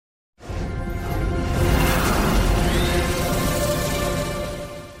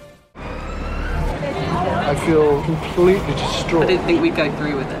feel completely distraught. I didn't think we'd go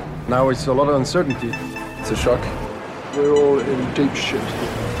through with it. Now it's a lot of uncertainty. It's a shock. We're all in deep shit.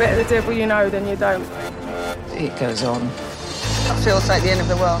 Better the devil you know than you don't. It goes on. It feels like the end of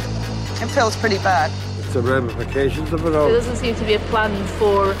the world. It feels pretty bad. It's the ramifications of it all. There doesn't seem to be a plan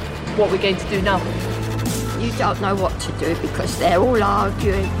for what we're going to do now. You don't know what to do because they're all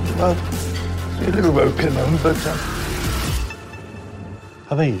arguing. Well, a little broken on, but...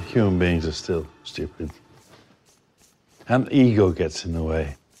 I think human beings are still stupid. And ego gets in the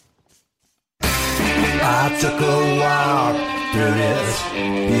way. I took a walk through this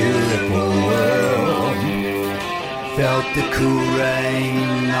beautiful world. Felt the cool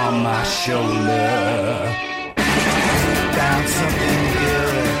rain on my shoulder. Found something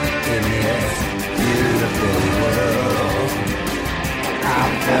good in this beautiful world. I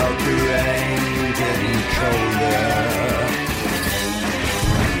felt the rain getting colder.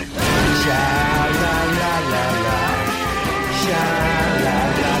 Sha la la la la, sha la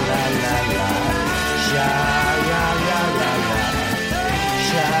la la la la, sha la la la la,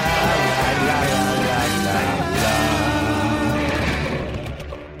 sha la la la la la.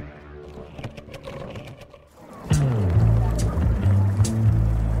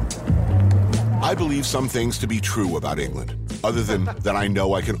 I believe some things to be true about England, other than that I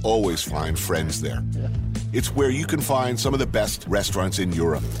know I can always find friends there. It's where you can find some of the best restaurants in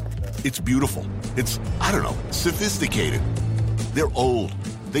Europe. It's beautiful. It's, I don't know, sophisticated. They're old.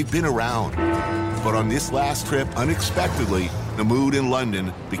 They've been around. But on this last trip, unexpectedly, the mood in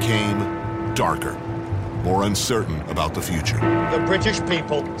London became darker, more uncertain about the future. The British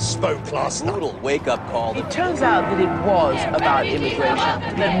people spoke last night. Brutal wake-up call. It turns out that it was about immigration,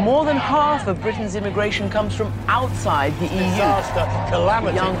 that more than half of Britain's immigration comes from outside the EU. Disaster,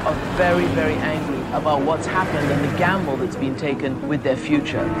 calamity. The young are very, very angry about what's happened and the gamble that's been taken with their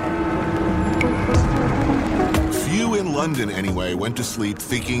future. Few in London, anyway, went to sleep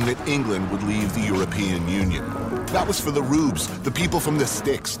thinking that England would leave the European Union. That was for the rubes, the people from the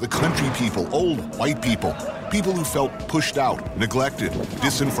sticks, the country people, old white people, people who felt pushed out, neglected,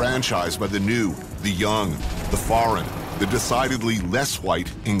 disenfranchised by the new, the young, the foreign, the decidedly less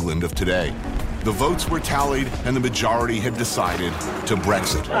white England of today. The votes were tallied, and the majority had decided to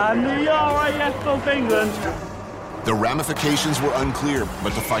Brexit. And the RAF of England. The ramifications were unclear,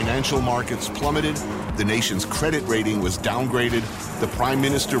 but the financial markets plummeted, the nation's credit rating was downgraded, the Prime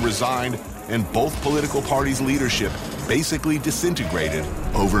Minister resigned, and both political parties' leadership basically disintegrated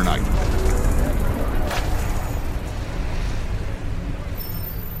overnight.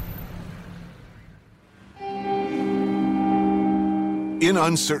 In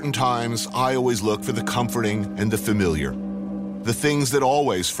uncertain times, I always look for the comforting and the familiar. The things that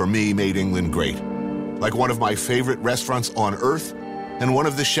always, for me, made England great. Like one of my favorite restaurants on earth, and one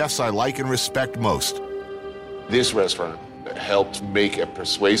of the chefs I like and respect most. This restaurant helped make a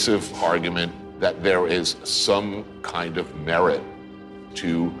persuasive argument that there is some kind of merit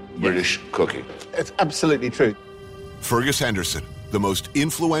to British cooking. It's absolutely true. Fergus Henderson, the most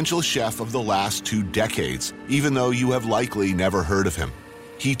influential chef of the last 2 decades, even though you have likely never heard of him.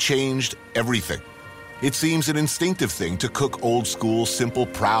 He changed everything. It seems an instinctive thing to cook old school, simple,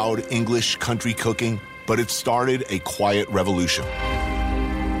 proud English country cooking, but it started a quiet revolution.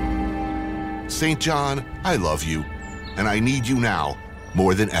 St. John, I love you, and I need you now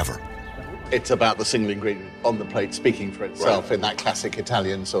more than ever. It's about the single ingredient on the plate speaking for itself, right, in that classic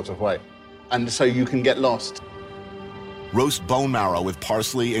Italian sort of way. And so you can get lost. Roast bone marrow with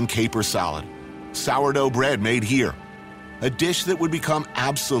parsley and caper salad. Sourdough bread made here. A dish that would become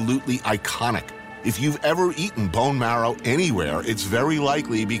absolutely iconic. If you've ever eaten bone marrow anywhere, it's very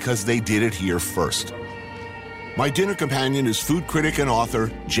likely because they did it here first. My dinner companion is food critic and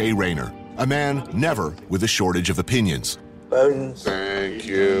author Jay Rayner, a man never with a shortage of opinions. Bones. Thank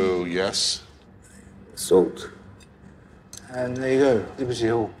you, yes. Salt. And there you go, Liberty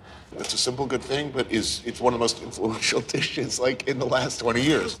Hall. It's a simple good thing, but it's one of the most influential dishes, like, in the last 20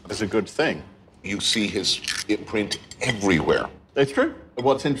 years. It's a good thing. You see his imprint everywhere. It's true.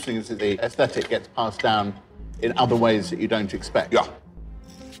 What's interesting is that the aesthetic gets passed down in other ways that you don't expect. Yeah.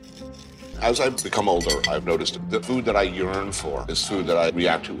 As I've become older, I've noticed the food that I yearn for is food that I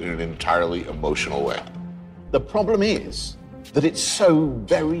react to in an entirely emotional way. The problem is that it's so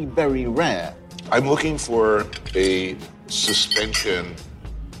very, very rare. I'm looking for a suspension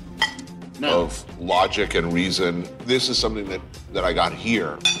of logic and reason. This is something that I got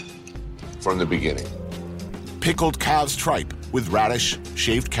here from the beginning. Pickled calves tripe with radish,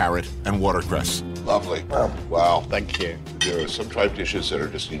 shaved carrot, and watercress. Lovely. Wow. Wow. Thank you. There are some tripe dishes that are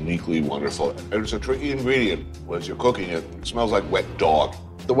just uniquely wonderful. And it's a tricky ingredient. As you're cooking it, it smells like wet dog.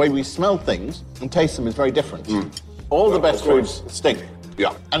 The way we smell things and taste them is very different. All the best foods stink.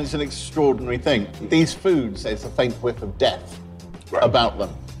 Yeah. And it's an extraordinary thing. These foods, there's a faint whiff of death about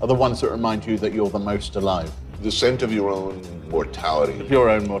them, are the ones that remind you that you're the most alive. The scent of your own mortality. Your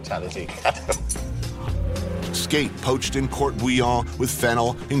own mortality. Skate poached in court bouillon with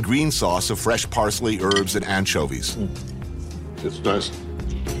fennel and green sauce of fresh parsley, herbs, and anchovies. It's nice.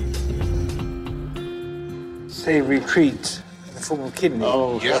 Savory treat in the form of kidney.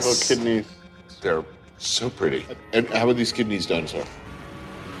 Oh, Yes. kidneys. They're so pretty. And how are these kidneys done, sir?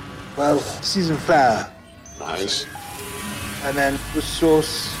 Well, seasoned flour. Nice. And then with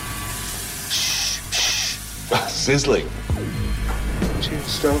sauce, Sizzling. tune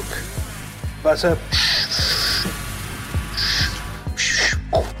stock, butter,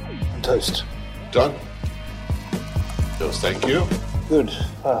 and toast. Done. Yes, thank you. Good.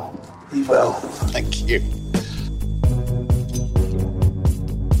 Well, eat well. Thank you.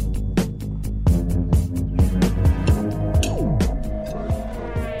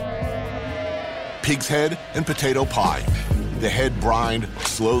 Pig's head and potato pie. The head brined,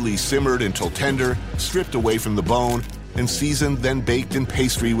 slowly simmered until tender, stripped away from the bone, and seasoned, then baked in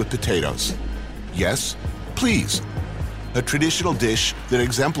pastry with potatoes. Yes, please. A traditional dish that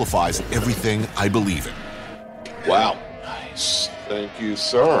exemplifies everything I believe in. Wow. Nice. Thank you,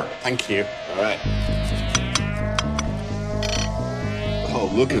 sir. Thank you. All right.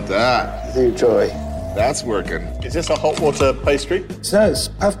 Oh, look at that. With joy. That's working. Is this a hot water pastry? So it's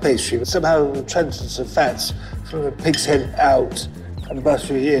puff pastry, but somehow the transference of fats from the pig's head out and the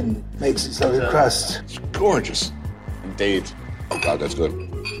buttery in makes it like a crust. It's gorgeous. Indeed. Oh, God, that's good.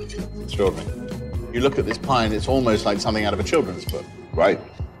 Extraordinary. You look at this pie and it's almost like something out of a children's book. Right.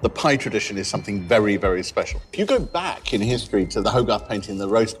 The pie tradition is something very, very special. If you go back in history to the Hogarth painting, The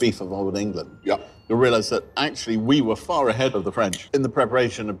Roast Beef of Old England, you'll realize that actually we were far ahead of the French in the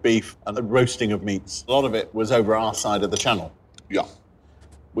preparation of beef and the roasting of meats. A lot of it was over our side of the channel. Yeah.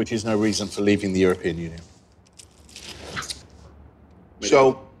 Which is no reason for leaving the European Union.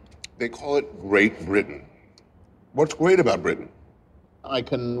 So, they call it Great Britain. What's great about Britain? I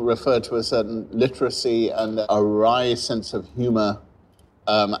can refer to a certain literacy and a wry sense of humor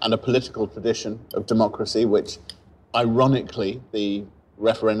and a political tradition of democracy, which, ironically, the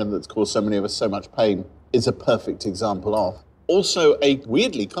referendum that's caused so many of us so much pain is a perfect example of. Also, a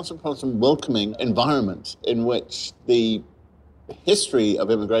weirdly cosmopolitan, welcoming environment in which the history of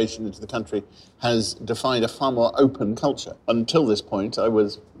immigration into the country has defined a far more open culture. Until this point, I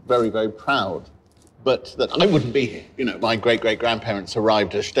was very, very proud, but that I wouldn't be here. You know, my great-great-grandparents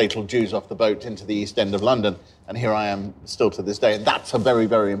arrived as shtetl Jews off the boat into the East End of London, and here I am still to this day. And that's a very,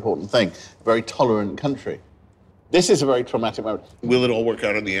 very important thing, a very tolerant country. This is a very traumatic moment. Will it all work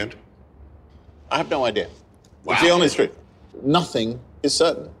out in the end? I have no idea. Wow. It's the honest truth. Nothing is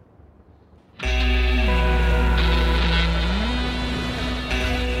certain.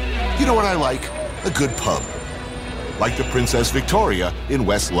 You know what I like? A good pub. Like the Princess Victoria in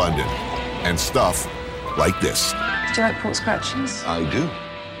West London. And stuff like this. Do you like pork scratchings? I do.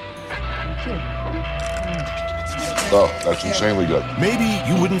 Thank you. Oh, that's insanely good. Maybe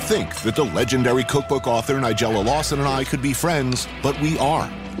you wouldn't think that the legendary cookbook author Nigella Lawson and I could be friends, but we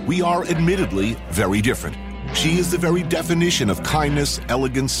are. We are admittedly very different. She is the very definition of kindness,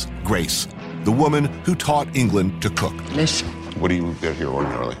 elegance, grace. The woman who taught England to cook. Lish. What do you get here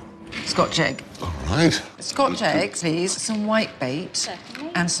ordinarily? Scotch egg. All right. Scotch egg, please. Some white bait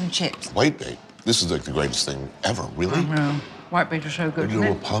and some chips. Whitebait. This is like the greatest thing ever, really? No, white bait is so good. You go to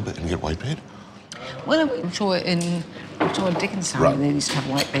a Isn't it? pub and get whitebait? Well, I'm sure in Dickens' time they used to have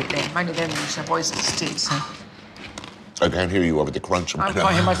white bait there. Mainly then they used to have oysters too, so. I can't hear you over the crunch. I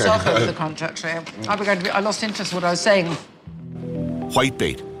can't hear myself over the crunch, actually. I lost interest in what I was saying.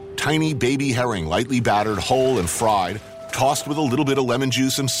 Whitebait. Tiny baby herring, lightly battered, whole and fried, tossed with a little bit of lemon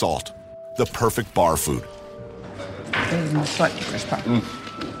juice and salt. The perfect bar food. Slightly crisper.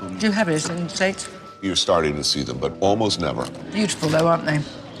 Do you have this in the States? You're starting to see them, but almost never. Beautiful, though, aren't they?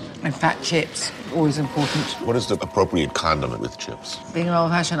 And fat chips, always important. What is the appropriate condiment with chips? Being an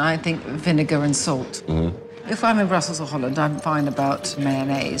old-fashioned, I think vinegar and salt. If I'm in Brussels or Holland, I'm fine about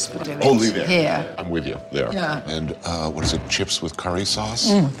mayonnaise. But Only there. Here. I'm with you there. Yeah. And what is it, chips with curry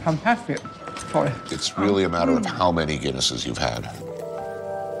sauce? Fantastic. Sorry. It's really a matter of how many Guinnesses you've had.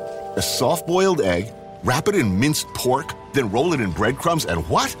 A soft-boiled egg, wrap it in minced pork, then roll it in breadcrumbs and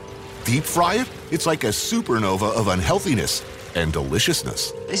what? Deep fry it? It's like a supernova of unhealthiness and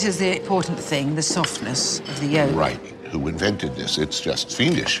deliciousness. This is the important thing, the softness of the yolk. Right. who invented this. It's just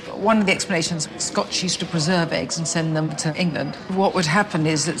fiendish. One of the explanations, Scotch used to preserve eggs and send them to England. What would happen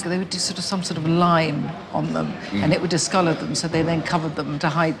is that they would do some sort of lime on them, and it would discolour them, so they then covered them to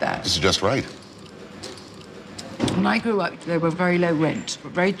hide that. This is just right. When I grew up, they were very low rent,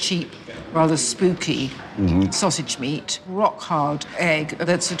 but very cheap, rather spooky sausage meat, rock hard egg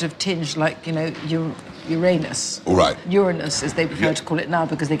that's sort of tinged like, Uranus. Right. Uranus, as they prefer to call it now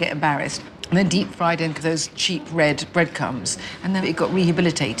because they get embarrassed. And then deep fried into those cheap red breadcrumbs. And then it got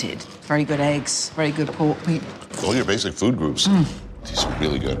rehabilitated. Very good eggs, very good pork meat. All your basic food groups. These are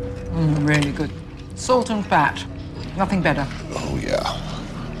really good. Really good. Salt and fat. Nothing better. Oh, yeah.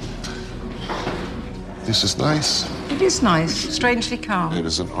 This is nice. It is nice. Strangely calm. It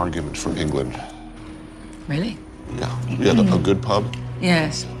is an argument for England. Really? Yeah. We had a good pub.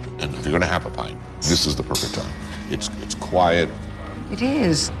 Yes. And if you're going to have a pint, this is the perfect time. It's quiet. It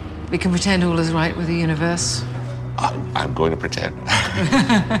is. We can pretend all is right with the universe. I'm going to pretend.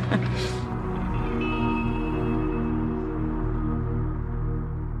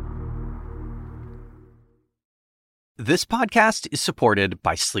 This podcast is supported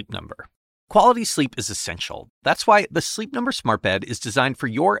by Sleep Number. Quality sleep is essential. That's why the Sleep Number Smart Bed is designed for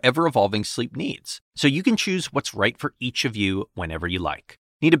your ever-evolving sleep needs, so you can choose what's right for each of you whenever you like.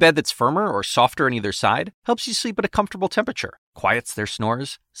 Need a bed that's firmer or softer on either side? Helps you sleep at a comfortable temperature. Quiets their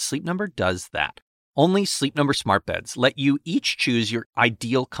snores? Sleep Number does that. Only Sleep Number Smart Beds let you each choose your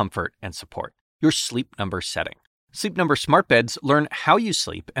ideal comfort and support, your Sleep Number setting. Sleep Number Smart Beds learn how you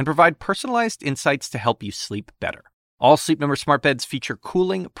sleep and provide personalized insights to help you sleep better. All Sleep Number Smart Beds feature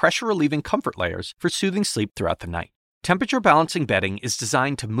cooling, pressure-relieving comfort layers for soothing sleep throughout the night. Temperature-balancing bedding is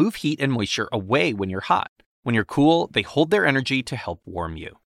designed to move heat and moisture away when you're hot. When you're cool, they hold their energy to help warm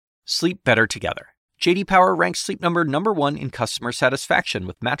you. Sleep better together. J.D. Power ranks Sleep Number #1 in customer satisfaction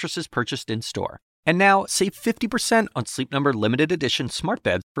with mattresses purchased in-store. And now, save 50% on Sleep Number limited edition smart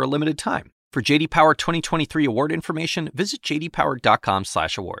beds for a limited time. For J.D. Power 2023 award information, visit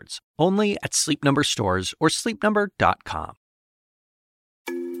jdpower.com/awards. Only at Sleep Number stores or sleepnumber.com.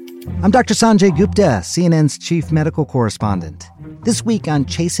 I'm Dr. Sanjay Gupta, CNN's chief medical correspondent. This week on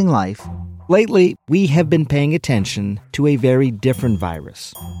Chasing Life. Lately, we have been paying attention to a very different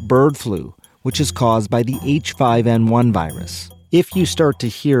virus, bird flu, which is caused by the H5N1 virus. If you start to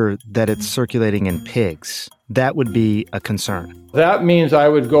hear that it's circulating in pigs, that would be a concern. That means I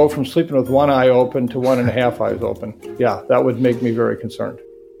would go from sleeping with one eye open to 1.5 eyes open. Yeah, that would make me very concerned.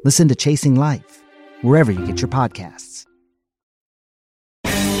 Listen to Chasing Life, wherever you get your podcasts.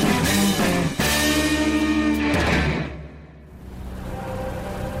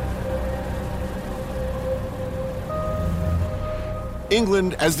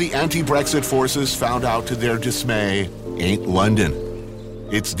 England, as the anti-Brexit forces found out to their dismay, ain't London.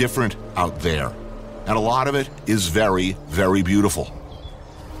 It's different out there. And a lot of it is very, very beautiful.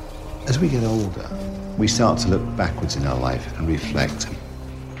 As we get older, we start to look backwards in our life and reflect.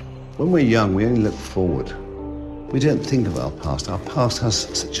 When we're young, we only look forward. We don't think of our past. Our past has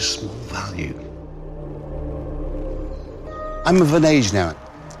such a small value. I'm of an age now.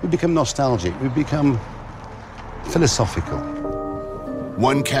 We become nostalgic. We become philosophical.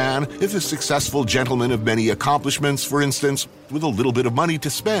 One can, if a successful gentleman of many accomplishments, for instance, with a little bit of money to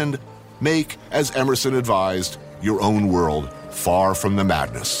spend, make, as Emerson advised, your own world, far from the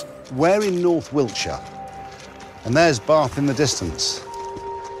madness. We're in North Wiltshire, and there's Bath in the distance.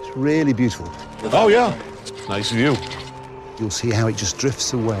 It's really beautiful. Oh, yeah. Nice view. You'll see how it just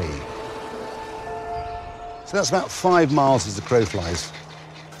drifts away. So that's about 5 miles as the crow flies.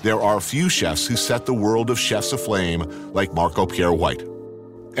 There are few chefs who set the world of chefs aflame like Marco Pierre White.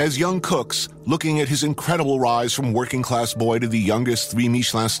 As young cooks, looking at his incredible rise from working-class boy to the youngest 3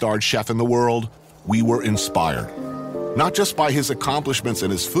 Michelin-starred chef in the world, we were inspired. Not just by his accomplishments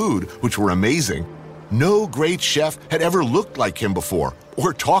and his food, which were amazing. No great chef had ever looked like him before,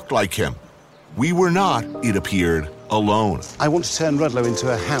 or talked like him. We were not, it appeared, alone. I want to turn Rudloe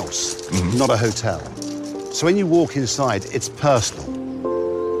into a house, not a hotel. So when you walk inside, it's personal.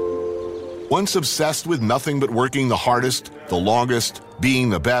 Once obsessed with nothing but working the hardest, the longest, being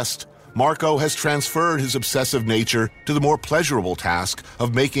the best, Marco has transferred his obsessive nature to the more pleasurable task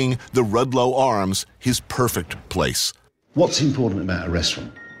of making the Rudloe Arms his perfect place. What's important about a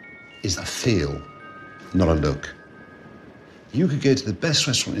restaurant is a feel, not a look. You could go to the best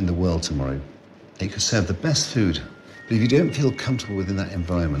restaurant in the world tomorrow. It could serve the best food, but if you don't feel comfortable within that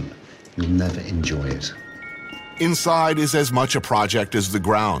environment, you'll never enjoy it. Inside is as much a project as the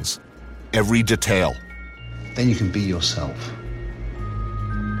grounds. Every detail. Then you can be yourself.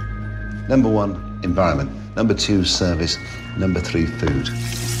 Number 1, environment. Number 2, service. Number 3, food.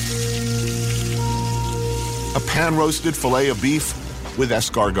 a pan-roasted filet of beef with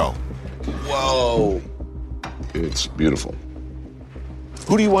escargot. Whoa. It's beautiful.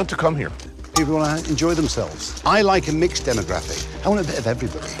 Who do you want to come here? People want to enjoy themselves. I like a mixed demographic. I want a bit of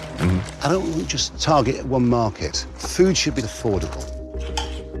everybody. I don't want to just target one market. Food should be affordable.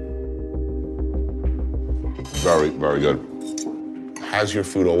 Very, very good. Has your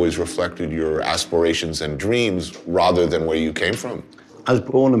food always reflected your aspirations and dreams rather than where you came from? I was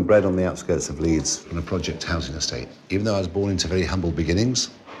born and bred on the outskirts of Leeds on a project housing estate. Even though I was born into very humble beginnings,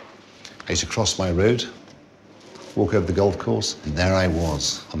 I used to cross my road, walk over the golf course, and there I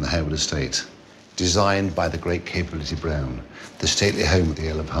was on the Harewood estate, designed by the great Capability Brown, the stately home of the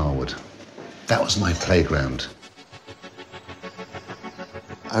Earl of Harwood. That was my playground.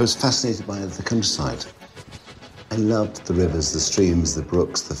 I was fascinated by the countryside. I loved the rivers, the streams, the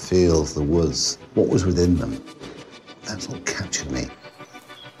brooks, the fields, the woods, what was within them. That's what captured me.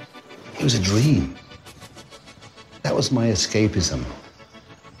 It was a dream. That was my escapism.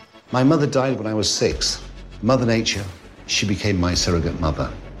 My mother died when I was 6. Mother Nature, she became my surrogate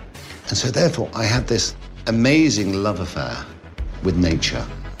mother. And so therefore, I had this amazing love affair with nature.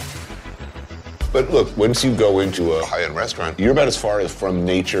 But look, once you go into a high-end restaurant, you're about as far from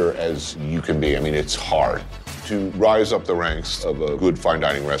nature as you can be. I mean, it's hard to rise up the ranks of a good fine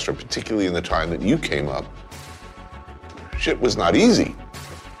dining restaurant, particularly in the time that you came up. Shit was not easy.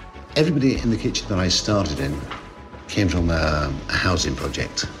 Everybody in the kitchen that I started in came from a housing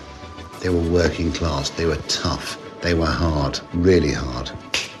project. They were working class, they were tough, they were hard, really hard.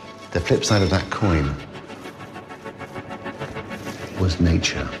 The flip side of that coin was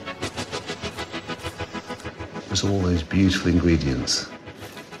nature. It was all those beautiful ingredients,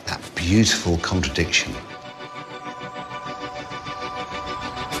 that beautiful contradiction.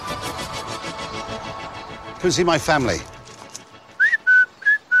 Come and see my family.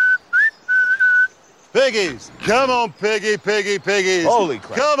 Piggies! Come on, piggy, piggy, piggies! Holy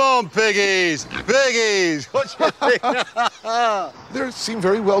crap. Come on, piggies! Piggies! What you think? They seem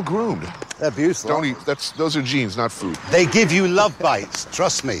very well groomed. They're beautiful. Don't eat. Those are genes, not food. They give you love bites,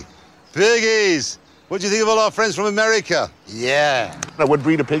 trust me. Piggies! What do you think of all our friends from America? Yeah. Now, what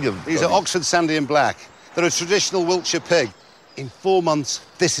breed of pig is These are Oxford Sandy and Black. They're a traditional Wiltshire pig. In 4 months,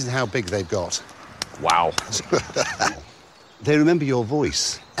 this is how big they've got. Wow. They remember your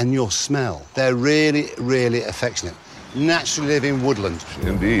voice and your smell. They're really, really affectionate. Naturally live in woodland.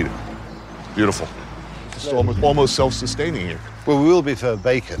 Indeed. Beautiful. It's almost self-sustaining here. Well, we will be for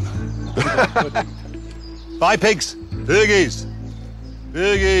bacon. Bye, pigs. Piggies.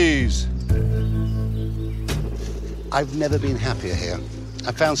 Piggies. I've never been happier here.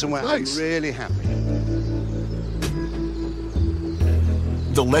 I found somewhere Nice. I'm really happy.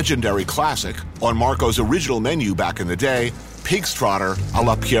 The legendary classic on Marco's original menu back in the day, Pig's Trotter a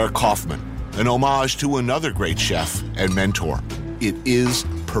la Pierre Kaufmann, an homage to another great chef and mentor. It is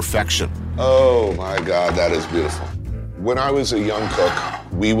perfection. Oh my God, that is beautiful. When I was a young cook,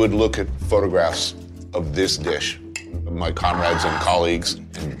 we would look at photographs of this dish, my comrades and colleagues,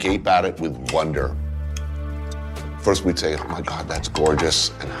 and gape at it with wonder. First we'd say, oh my God, that's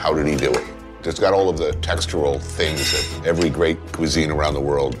gorgeous, and how did he do it? It's got all of the textural things that every great cuisine around the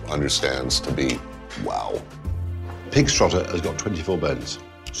world understands to be wow. Pig's trotter has got 24 bones,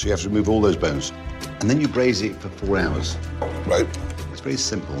 so you have to remove all those bones. And then you braise it for 4 hours. Right. It's very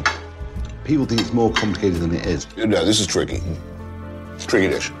simple. People think it's more complicated than it is. No, this is tricky. It's a tricky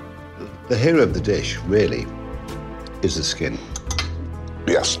dish. The hero of the dish, really, is the skin.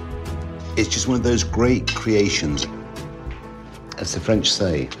 Yes. It's just one of those great creations. As the French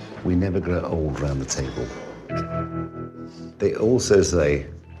say, we never grow old round the table. They also say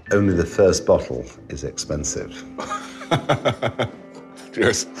only the first bottle is expensive.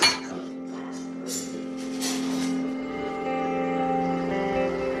 Cheers.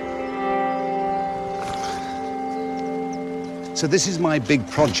 So this is my big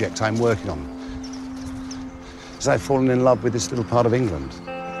project I'm working on. As I've fallen in love with this little part of England.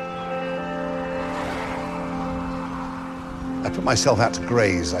 I put myself out to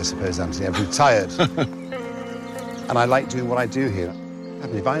graze, I suppose, Anthony. I'm retired. And I like doing what I do here. I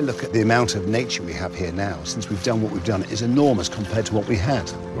mean, if I look at the amount of nature we have here now, since we've done what we've done, it's enormous compared to what we had.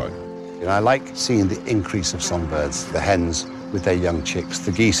 Right. You know, I like seeing the increase of songbirds, the hens with their young chicks,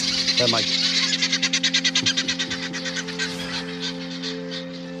 the geese. They're my...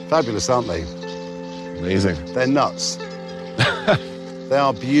 Fabulous, aren't they? Amazing. They're nuts. They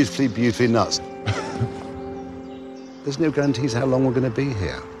are beautifully, beautifully nuts. There's no guarantees how long we're going to be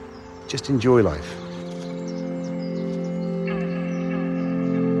here. Just enjoy life.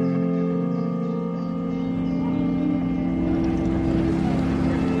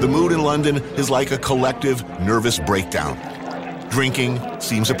 The mood in London is like a collective nervous breakdown. Drinking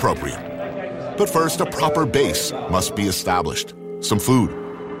seems appropriate. But first, a proper base must be established. Some food.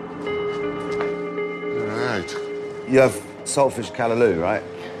 All right. You have saltfish callaloo, right?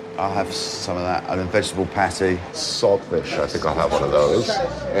 I'll have some of that, and a vegetable patty. Saltfish, I think I'll have one of those.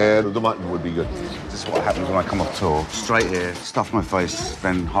 And the mutton would be good. This is what happens when I come off tour. Straight here, stuff my face,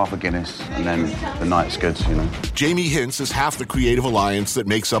 spend half a Guinness, and then the night's good, you know. Jamie Hintz is half the creative alliance that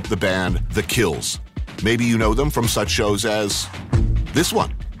makes up the band The Kills. Maybe you know them from such shows as this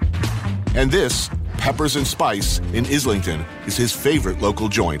one. And this, Peppers and Spice in Islington, is his favorite local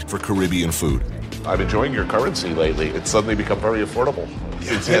joint for Caribbean food. I'm enjoying your currency lately. It's suddenly become very affordable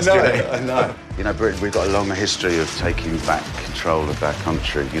since yesterday. I know. You know, Britain, we've got a long history of taking back control of our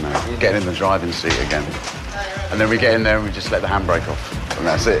country, you know, getting in the driving seat again. And then we get in there and we just let the handbrake off. And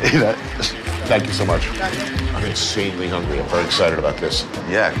that's it, you know. Thank you so much. I'm insanely hungry. I'm very excited about this.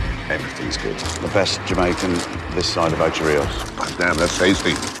 Yeah, everything's good. The best Jamaican this side of Ocho Rios. God damn, that's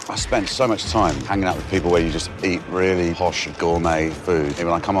tasty. I spent so much time hanging out with people where you just eat really posh gourmet food. When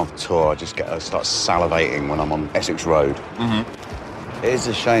I come off tour, I start salivating when I'm on Essex Road. Mm-hmm. It is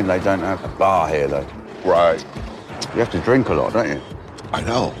a shame they don't have a bar here, though. Right. You have to drink a lot, don't you? I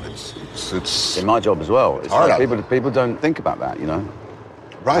know. It's in my job as well. It's hard. Like people don't think about that, you know.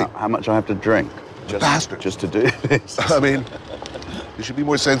 Right. How much I have to drink. Just to do this. I mean, you should be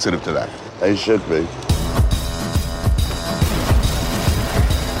more sensitive to that. They should be.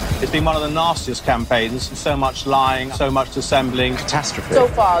 It's been one of the nastiest campaigns. So much lying, so much dissembling. Catastrophe. So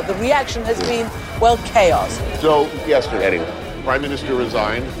far, the reaction has been, well, chaos. So, yesterday, anyway, Prime Minister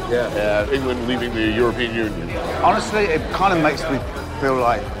resigned. Yeah. England leaving the European Union. Honestly, it kind of makes me feel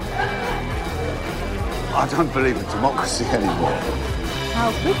like I don't believe in democracy anymore. How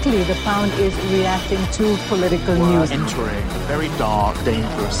quickly the pound is reacting to political news. Entering a very dark,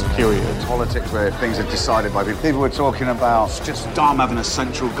 dangerous period. Politics where things are decided by people. People were talking about it's just dumb having a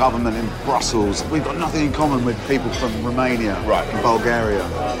central government in Brussels. We've got nothing in common with people from Romania, and Bulgaria.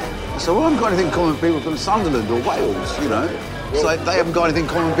 So we haven't got anything in common with people from Sunderland or Wales, you know. It's like they haven't got anything in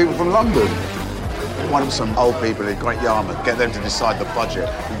common with people from London. Why don't some old people in Great Yarmouth get them to decide the budget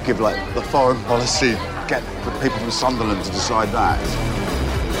and give like the foreign policy, get the people from Sunderland to decide that?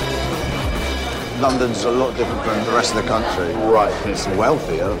 London's a lot different from the rest of the country. Right. It's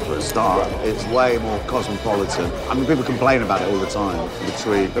wealthier, for a start. It's way more cosmopolitan. I mean, people complain about it all the time,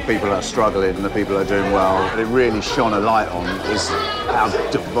 between the people that are struggling and the people that are doing well. But it really shone a light on is how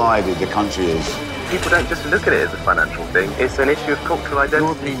divided the country is. People don't just look at it as a financial thing. It's an issue of cultural identity.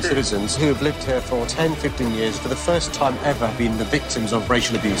 European citizens who have lived here for 10, 15 years, for the first time ever, been the victims of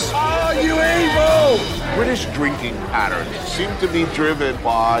racial abuse. Are you evil? British drinking patterns seem to be driven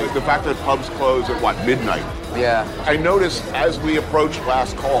by the fact that pubs close at, midnight? Yeah. I noticed as we approach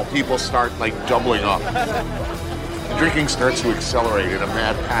last call, people start, doubling up. The drinking starts to accelerate in a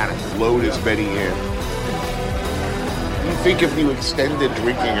mad panic. Load is bedding in. You think if you extended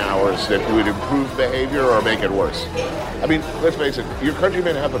drinking hours that it would improve behavior or make it worse? I mean, let's face it, your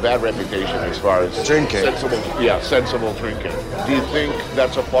countrymen have a bad reputation as far as drinking. Sensible drinking. Do you think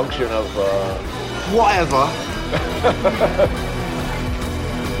that's a function of whatever?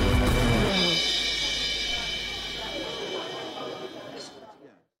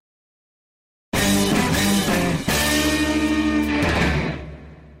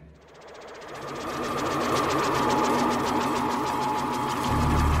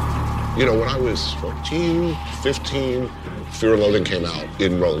 You know, when I was 14, 15, Fear and Loathing came out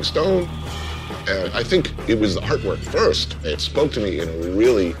in Rolling Stone. And I think it was the artwork first. It spoke to me in a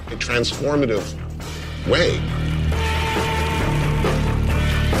really transformative way.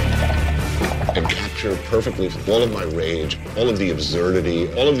 And captured perfectly all of my rage, all of the absurdity,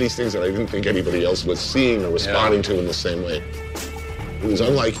 all of these things that I didn't think anybody else was seeing or responding to in the same way. It was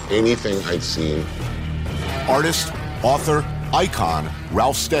unlike anything I'd seen. Artist, author, icon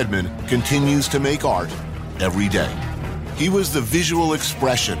Ralph Steadman continues to make art every day. He was the visual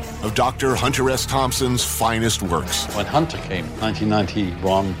expression of Dr. Hunter S. Thompson's finest works. When Hunter came,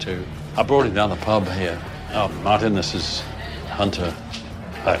 1991, I brought him down the pub here. Oh, Martin, this is Hunter.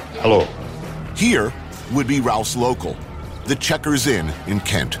 Hi, hello. Here would be Ralph's local, the Checkers Inn in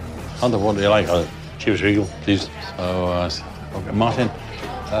Kent. Hunter, what do you like? Chivas Regal, please. So, okay, Martin,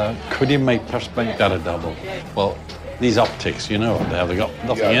 could you just make that a double? Well, these optics, you know what they have. They got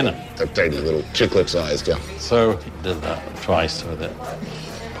nothing in them. They're tiny little chiclet sized, yeah. So he did that twice with it.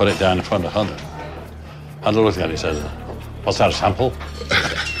 Put it down in front of Hunter. Hunter looked at it and said, "What's that, a sample?"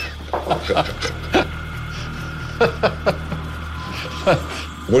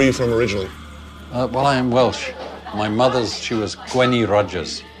 Where are you from originally? Well, I am Welsh. My mother's, she was Gwenny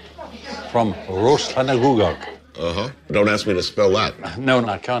Rogers. from Roslanagugog. Uh-huh. Don't ask me to spell that. No,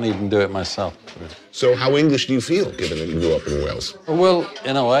 I can't even do it myself. So how English do you feel, given that you grew up in Wales? Well,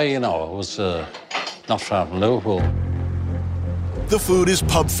 in a way, I was not far from Liverpool. The food is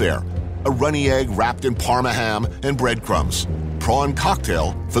pub fare. A runny egg wrapped in Parma ham and breadcrumbs. Prawn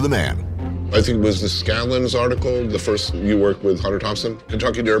cocktail for the man. I think it was the Scallons article, the first you worked with Hunter Thompson,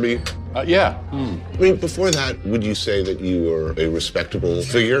 Kentucky Derby. Yeah. I mean, before that, would you say that you were a respectable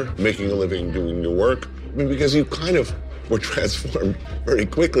figure, making a living doing your work? I mean, because you kind of were transformed very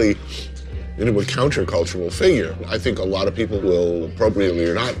quickly into a countercultural figure. I think a lot of people will, appropriately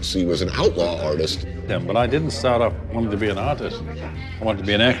or not, see you as an outlaw artist. Yeah, but I didn't start off wanting to be an artist. I wanted to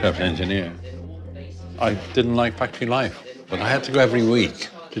be an aircraft engineer. I didn't like factory life, but I had to go every week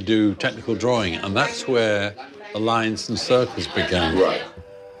to do technical drawing, and that's where the lines and circles began. Right.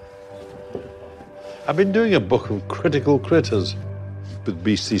 I've been doing a book of critical critters with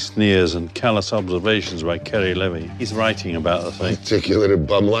beastly sneers and callous observations by Kerry Levy. He's writing about the thing. Articulated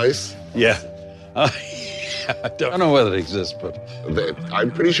bum lice? Yeah. I don't know whether it exists, but...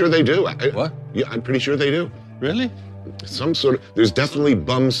 I'm pretty sure they do. What? Yeah, I'm pretty sure they do. Really? Some sort of... There's definitely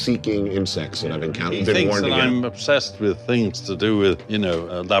bum-seeking insects that I've encountered. He thinks that I'm obsessed with things to do with,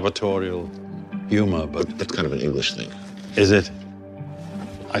 laboratorial humor, but... That's kind of an English thing. Is it?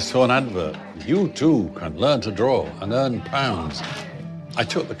 I saw an advert. You too can learn to draw and earn pounds. I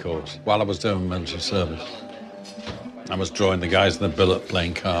took the course while I was doing military service. I was drawing the guys in the billet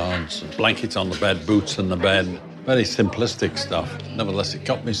playing cards, blankets on the bed, boots in the bed. Very simplistic stuff. Nevertheless, it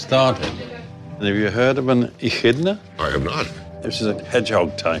got me started. And have you heard of an echidna? I have not. This is a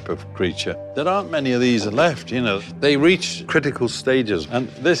hedgehog type of creature. There aren't many of these left, They reach critical stages. And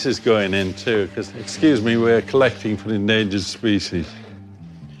this is going in too, because, excuse me, we're collecting for endangered species.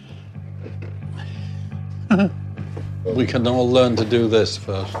 We can all learn to do this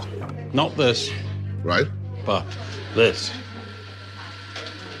first. Not this. Right. But this.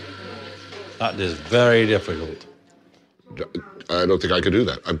 That is very difficult. I don't think I could do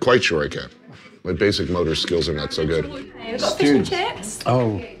that. I'm quite sure I can. My basic motor skills are not so good. We've got fish and chips.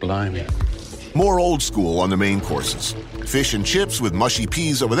 Oh, blimey. More old school on the main courses. Fish and chips with mushy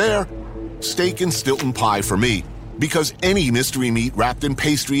peas over there. Steak and Stilton pie for me. Because any mystery meat wrapped in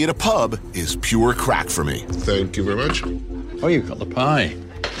pastry at a pub is pure crack for me. Thank you very much. Oh, you've got the pie.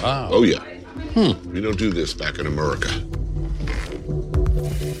 Wow. Oh, yeah. We don't do this back in America.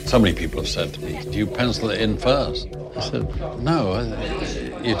 So many people have said to me, do you pencil it in first? I said, no,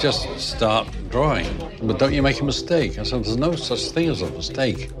 you just start drawing. But don't you make a mistake? I said, there's no such thing as a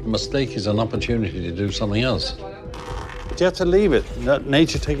mistake. A mistake is an opportunity to do something else. But you have to leave it, let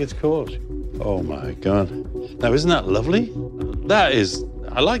nature take its course. Oh, my God. Now, isn't that lovely?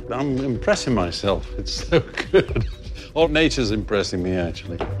 I'm impressing myself. It's so good. All nature's impressing me,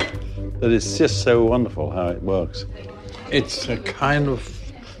 actually. But it's just so wonderful how it works. It's a kind of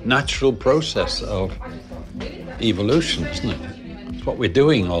natural process of evolution, isn't it? It's what we're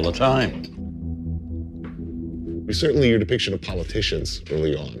doing all the time. Certainly your depiction of politicians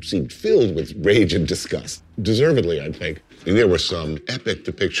early on seemed filled with rage and disgust. Deservedly, I think. And there were some epic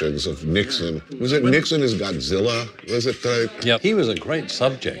depictions of Nixon. Was it Nixon as Godzilla? Was it? Yeah, he was a great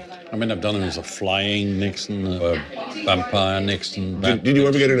subject. I mean, I've done him as a flying Nixon, a vampire Nixon. Did you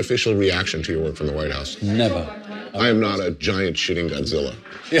ever get an official reaction to your work from the White House? Never. I am not a giant shitting Godzilla.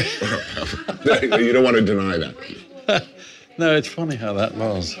 Yeah. You don't want to deny that. No, it's funny how that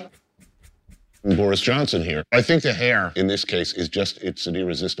was. Boris Johnson here. I think the hair, in this case, it's an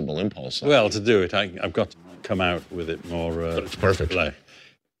irresistible impulse. Well, to do it, I've got to come out with it more... But it's perfect. Play.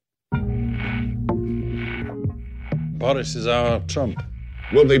 Boris is our Trump.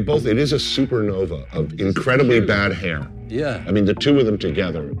 Well, it is a supernova of incredibly bad hair. Yeah. I mean, the two of them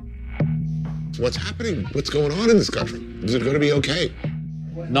together. What's happening? What's going on in this country? Is it going to be okay?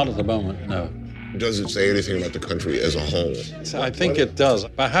 Not at the moment, no. Does it say anything about the country as a whole? I think it does.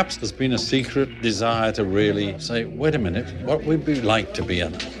 Perhaps there's been a secret desire to really say, wait a minute, what would it be like to be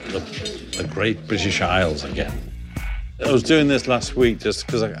in the great British Isles again? I was doing this last week just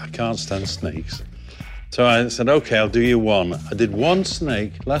because I can't stand snakes. So I said, okay, I'll do you one. I did one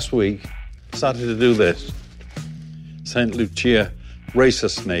snake last week, started to do this. St. Lucia racer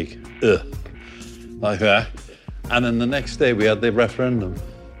snake, like that. And then the next day we had the referendum.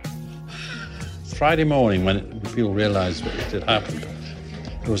 Friday morning, when people realised what had happened,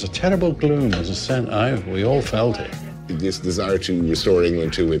 there was a terrible gloom. There was a sense, we all felt it. This desire to restore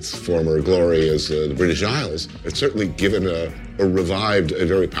England to its former glory as the British Isles, it's certainly given a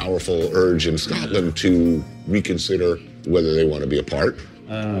very powerful urge in Scotland to reconsider whether they want to be a part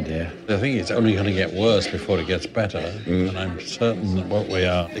Oh dear. I think it's only going to get worse before it gets better. And I'm certain that what we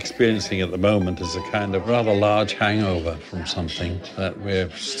are experiencing at the moment is a kind of rather large hangover from something that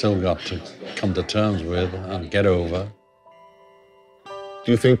we've still got to come to terms with and get over.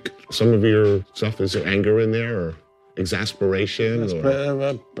 Do you think some of your stuff is anger in there or exasperation?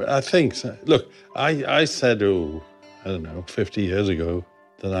 I think so. Look, I said, I don't know, 50 years ago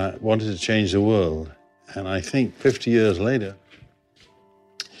that I wanted to change the world. And I think 50 years later,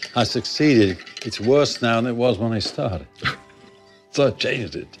 I succeeded. It's worse now than it was when I started. So I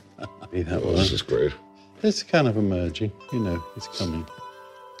changed it. This is great. It's kind of emerging, it's coming.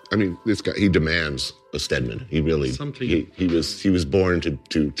 I mean, this guy, he demands a Stedman. He really, he was born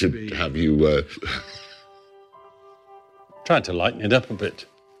to have you... Trying to lighten it up a bit.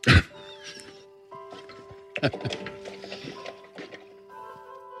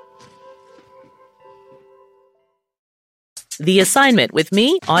 The Assignment with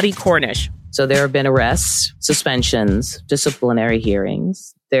me, Audie Cornish. So there have been arrests, suspensions, disciplinary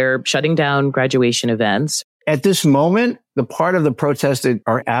hearings. They're shutting down graduation events. At this moment, the part of the protest that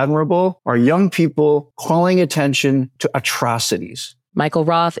are admirable are young people calling attention to atrocities. Michael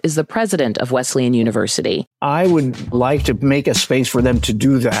Roth is the president of Wesleyan University. I would like to make a space for them to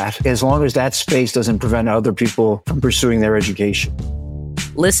do that, as long as that space doesn't prevent other people from pursuing their education.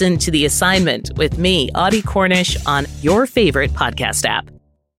 Listen to The Assignment with me, Audie Cornish, on your favorite podcast app.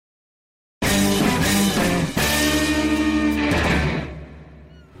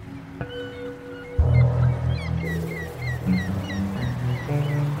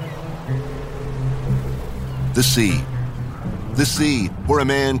 The sea. The sea, where a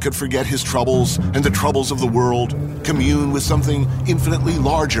man could forget his troubles and the troubles of the world, commune with something infinitely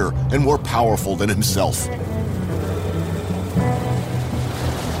larger and more powerful than himself.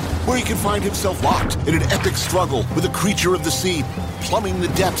 Where he could find himself locked in an epic struggle with a creature of the sea, plumbing the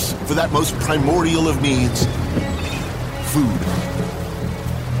depths for that most primordial of needs, food.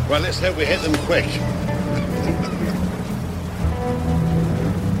 Well, let's hope we hit them quick.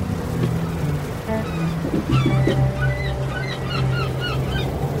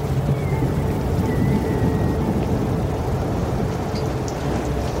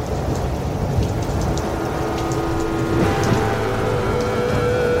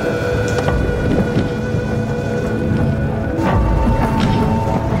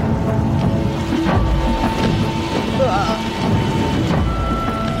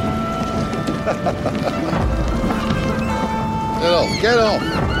 Get off!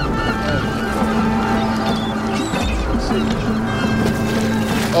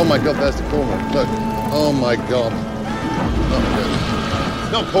 Oh my God, there's the cormorant. Look. Oh my God. Not good.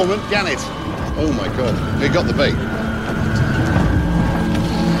 Not cormorant, gannet. Oh my God. He got the bait.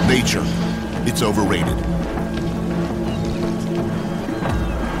 Nature. It's overrated.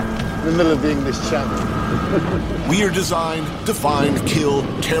 In the middle of the English Channel. We are designed to find, kill,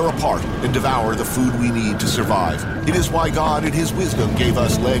 tear apart, and devour the food we need to survive. It is why God in his wisdom gave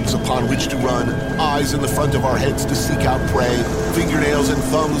us legs upon which to run, eyes in the front of our heads to seek out prey, fingernails and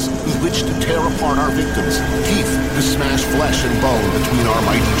thumbs with which to tear apart our victims, teeth to smash flesh and bone between our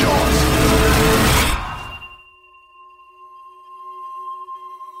mighty jaws.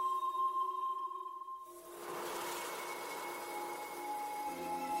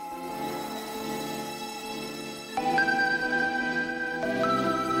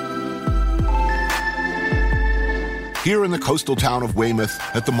 Here in the coastal town of Weymouth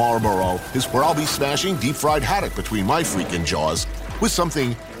at the Marlborough is where I'll be smashing deep-fried haddock between my freaking jaws with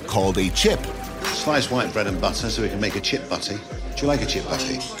something called a chip. Sliced white bread and butter so we can make a chip butty. Do you like a chip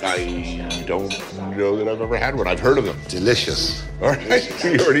butty? I don't know that I've ever had one. I've heard of them. Delicious. All right,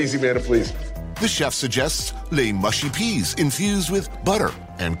 you're an easy man to please. The chef suggests les mushy peas infused with butter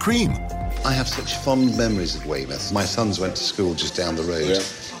and cream. I have such fond memories of Weymouth. My sons went to school just down the road. Yeah.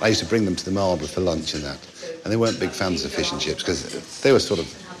 I used to bring them to the Marlborough for lunch and that. And they weren't big fans of fish and chips because they were sort of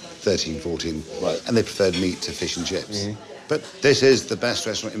 13, 14, right. And they preferred meat to fish and chips. Mm-hmm. But this is the best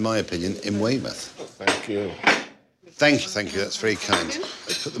restaurant, in my opinion, in Weymouth. Thank you. Thank you, that's very kind.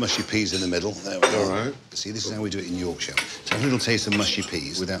 Put the mushy peas in the middle. There we go. All right. See, this is how we do it in Yorkshire. So a little taste of mushy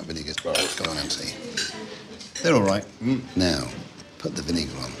peas without vinegar. Right. Go on, Auntie. They're all right. Now, put the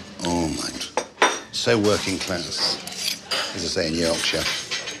vinegar on. Oh, my. So working class, as I say in Yorkshire.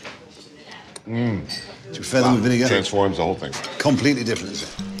 Do you prefer them with vinegar? Transforms the whole thing. Completely different, is it?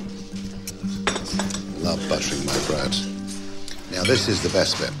 Love buttering my bread. Now, this is the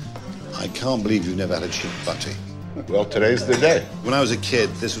best bit. I can't believe you've never had a chip butty. Well, today's the day. When I was a kid,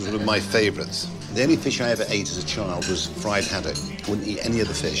 this was one of my favourites. The only fish I ever ate as a child was fried haddock. Wouldn't eat any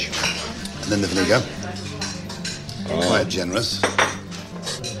other fish. And then the vinegar. Quite generous.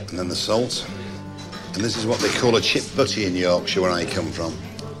 and then the salt. And this is what they call a chip butty in Yorkshire, where I come from.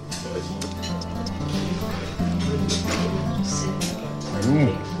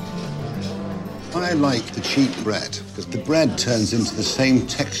 I like the cheap bread because the bread turns into the same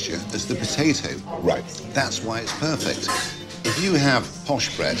texture as the potato. Right. That's why it's perfect. If you have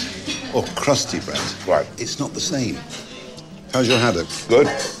posh bread or crusty bread, right, it's not the same. How's your haddock? Good.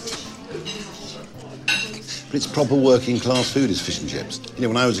 But it's proper working class food is fish and chips. You know,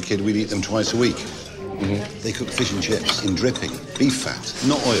 when I was a kid, we'd eat them twice a week. Mm-hmm. They cook fish and chips in dripping, beef fat,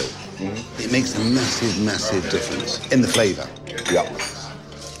 not oil. Mm-hmm. It makes a massive, massive difference in the flavour. Yeah.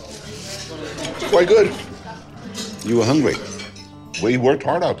 Quite good. You were hungry? We worked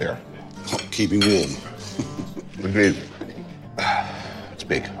hard out there. Keeping warm. Agreed. It's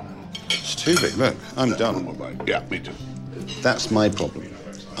big. It's too big. Look, I'm done. Yeah, me too. That's my problem.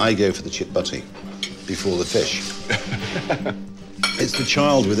 I go for the chip butty before the fish. It's the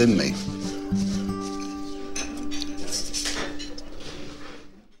child within me.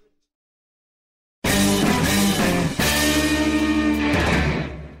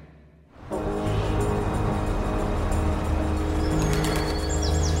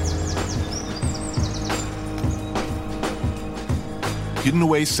 Hidden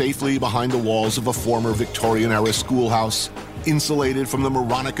away safely behind the walls of a former Victorian-era schoolhouse, insulated from the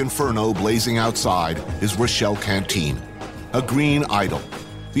moronic inferno blazing outside, is Rochelle Canteen, a green idol,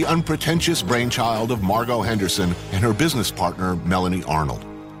 the unpretentious brainchild of Margot Henderson and her business partner, Melanie Arnold.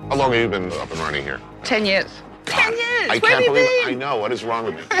 How long have you been up and running here? 10 years. 10 years? I can't believe it. I know. What is wrong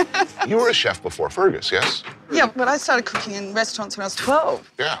with me? You were a chef before Fergus, yes? Yeah, but I started cooking in restaurants when I was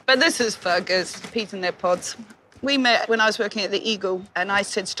 12. Yeah. But this is Fergus, peas in their pods. We met when I was working at the Eagle, and I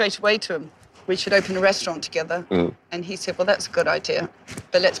said straight away to him, we should open a restaurant together. Mm. And he said, well, that's a good idea,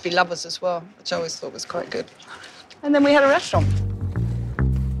 but let's be lovers as well, which I always thought was quite good. And then we had a restaurant.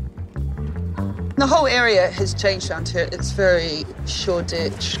 The whole area has changed around here. It's very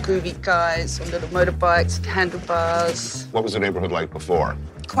Shoreditch, groovy guys on little motorbikes, handlebars. What was the neighborhood like before?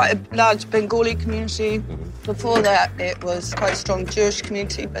 Quite a large Bengali community. Mm-hmm. Before that, it was quite a strong Jewish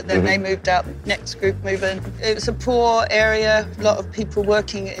community, but then they moved out, next group moved in. It was a poor area, a lot of people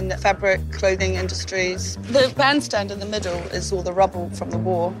working in the fabric, clothing industries. The bandstand in the middle is all the rubble from the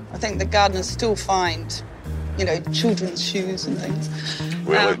war. I think the gardeners still find, you know, children's shoes and things.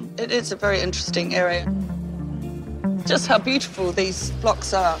 Really? It is a very interesting area. Just how beautiful these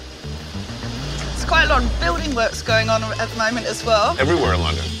blocks are. There's quite a lot of building works going on at the moment as well. Everywhere in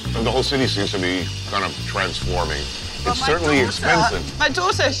London. And the whole city seems to be kind of transforming. Well, it's certainly expensive. My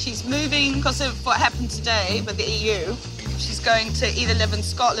daughter, she's moving because of what happened today with the EU. She's going to either live in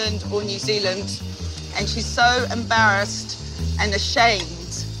Scotland or New Zealand. And she's so embarrassed and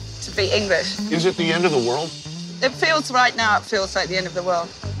ashamed to be English. Is it the end of the world? It feels right now, it feels like the end of the world.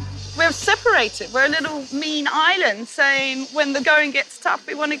 We're separated. We're a little mean island saying when the going gets tough,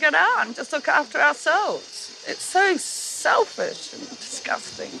 we want to get out and just look after ourselves. It's so selfish and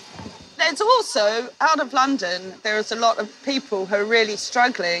disgusting. There's also, out of London, there's a lot of people who are really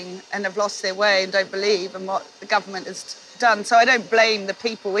struggling and have lost their way and don't believe in what the government has done. So I don't blame the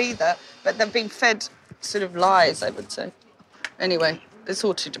people either, but they've been fed sort of lies, I would say. Anyway, it's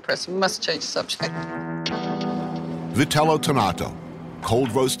all too depressing. We must change the subject. Vitello tonato,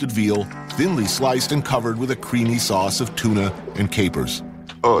 cold roasted veal, thinly sliced and covered with a creamy sauce of tuna and capers.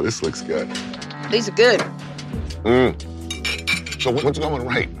 Oh, this looks good. These are good. So what's going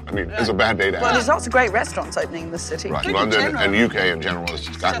right? I mean, it's a bad day to have. Well, there's lots of great restaurants opening in the city. Right. London and UK in general has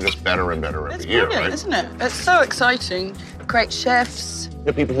gotten just better and better every year, right? Isn't it? It's so exciting. Great chefs.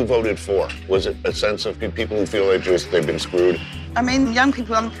 The people who voted for, was it a sense of people who feel they've been screwed? I mean, young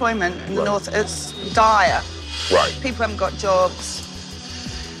people unemployment in the north, it's dire. Right. People haven't got jobs.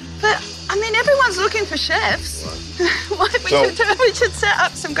 But, I mean, everyone's looking for chefs. We should set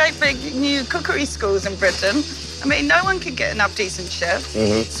up some great big new cookery schools in Britain. I mean, no one can get enough decent chefs.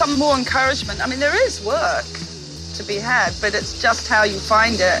 Mm-hmm. Some more encouragement. I mean, there is work to be had, but it's just how you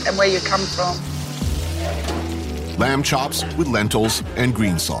find it and where you come from. Lamb chops with lentils and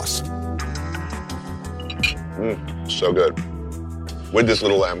green sauce. So good. Where'd this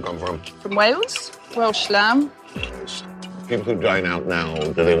little lamb come from? From Wales. Welsh lamb. People who dine out now,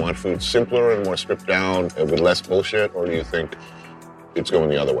 do they want food simpler and more stripped down with less bullshit, or do you think it's going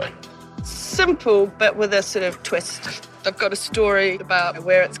the other way? Simple, but with a sort of twist. I've got a story about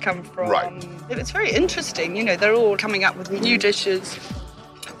where it's come from. Right. It's very interesting. You know, they're all coming up with new dishes.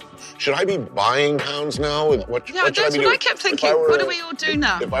 Should I be buying pounds now? That's what I kept thinking. What do we all do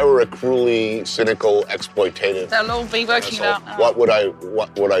now? If I were a cruelly cynical, exploitative, they'll all be working it out now. What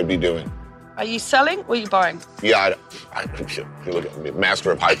would I be doing? Are you selling or are you buying? Yeah, you look at me, master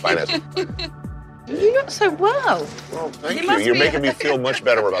of high finance. You look so well. Well, thank you. You're making me feel much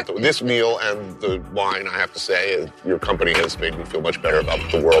better about this meal and the wine, I have to say. Your company has made me feel much better about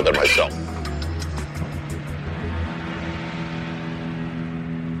the world and myself.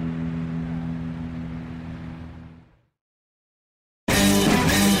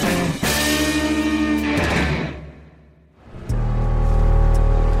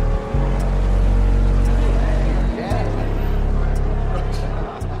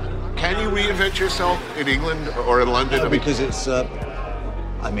 Reinvent yourself in England or in London? No, because it's,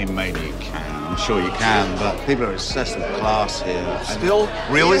 maybe you can. I'm sure you can, but people are obsessed with class here. Still?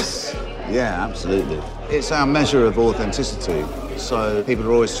 Really? Yes. Yeah, absolutely. It's our measure of authenticity. So people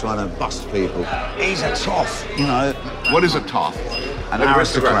are always trying to bust people. He's a toff, you know. What is a toff? An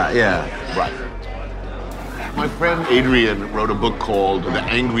aristocrat, yeah. Right. My friend Adrian wrote a book called The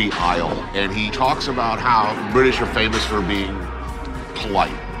Angry Isle, and he talks about how British are famous for being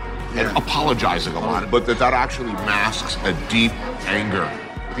polite and apologizing a lot, but that actually masks a deep anger.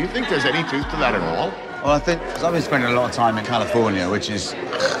 Do you think there's any truth to that at all? Well, I think, because I've been spending a lot of time in California, which is,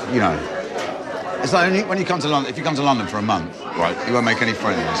 you know, it's like when you come to London, if you come to London for a month, right, you won't make any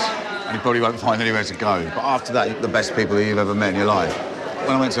friends, and you probably won't find anywhere to go. But after that, you're the best people you've ever met in your life.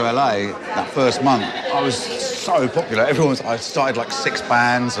 When I went to LA, that first month, I was so popular. I started like 6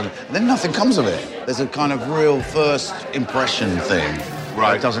 bands, and then nothing comes of it. There's a kind of real first impression thing.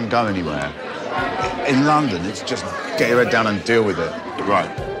 Right. It doesn't go anywhere. In London, it's just get your head down and deal with it. Right.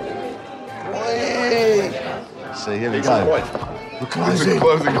 Whee! See, here we go. We're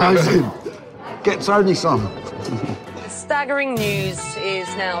closing. Get Tony some. Staggering news is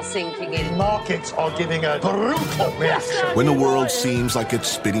now sinking in. Markets are giving a brutal reaction. When the world seems like it's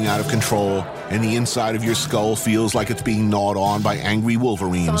spinning out of control and the inside of your skull feels like it's being gnawed on by angry The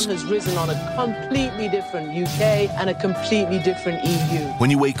wolverines. sun has risen on a completely different UK and a completely different EU. When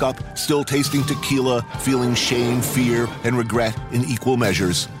you wake up still tasting tequila, feeling shame, fear, and regret in equal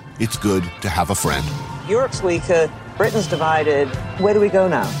measures, it's good to have a friend Europe's weaker, Britain's divided. Where do we go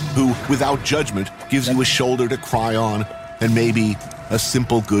now? who, without judgment, gives you a shoulder to cry on and maybe a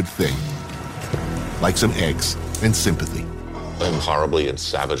simple good thing, like some eggs and sympathy. I'm horribly and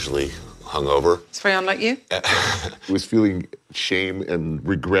savagely hungover. It's very unlike you. I was feeling shame and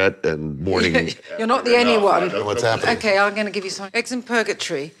regret and mourning. You're not the only one. What's happening? Okay, I'm going to give you some eggs in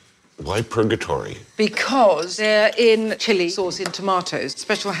purgatory. Why purgatory? Because they're in chili sauce in tomatoes.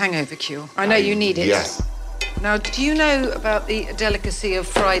 Special hangover cure. I know you need it. Yes. Now, do you know about the delicacy of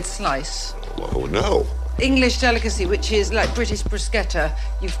fried slice? Oh, no. English delicacy, which is like British bruschetta.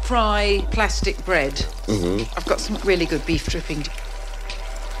 You fry plastic bread. Mm-hmm. I've got some really good beef dripping.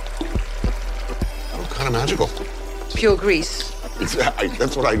 Oh, kind of magical. Pure grease.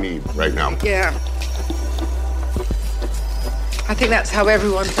 That's what I need right now. Yeah. I think that's how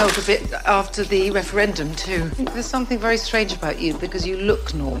everyone felt a bit after the referendum, too. There's something very strange about you because you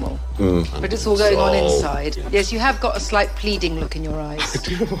look normal. But it's all going on inside. Yes, you have got a slight pleading look in your eyes.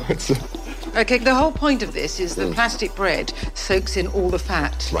 Okay, the whole point of this is the plastic bread soaks in all the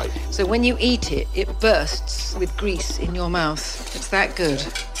fat. Right. So when you eat it, it bursts with grease in your mouth. It's that good.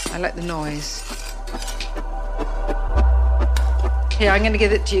 I like the noise. Here, I'm going to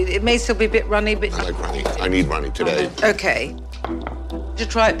give it to you. It may still be a bit runny, but... I like runny. I need runny today. Okay.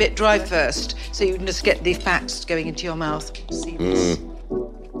 Just try it a bit dry first, so you can just get the fats going into your mouth. See this?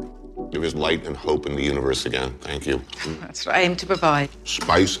 There is light and hope in the universe again. Thank you. That's what I aim to provide.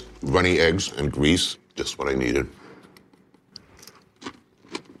 Spice, runny eggs, and grease. Just what I needed.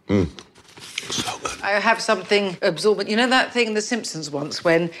 So good. I have something absorbent. You know that thing in The Simpsons once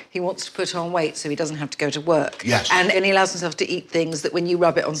when he wants to put on weight so he doesn't have to go to work? Yes. And he allows himself to eat things that when you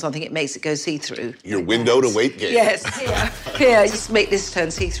rub it on something, it makes it go see-through. Your window to weight gain. Yes. Here, just make this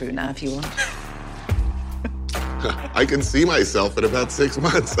turn see-through now if you want. I can see myself in about 6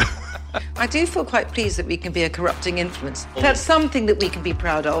 months. I do feel quite pleased that we can be a corrupting influence. That's something that we can be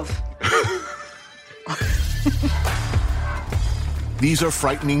proud of. These are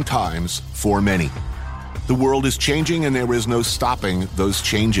frightening times for many. The world is changing and there is no stopping those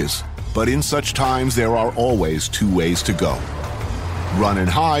changes. But in such times, there are always 2 ways to go. Run and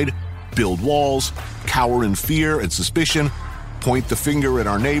hide, build walls, cower in fear and suspicion, point the finger at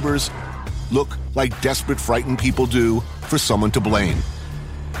our neighbors, look like desperate, frightened people do for someone to blame.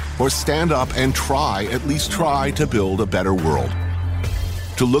 Or stand up and at least try to build a better world.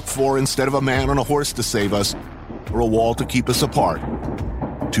 To look for, instead of a man on a horse to save us, or a wall to keep us apart,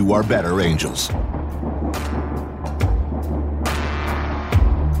 to our better angels.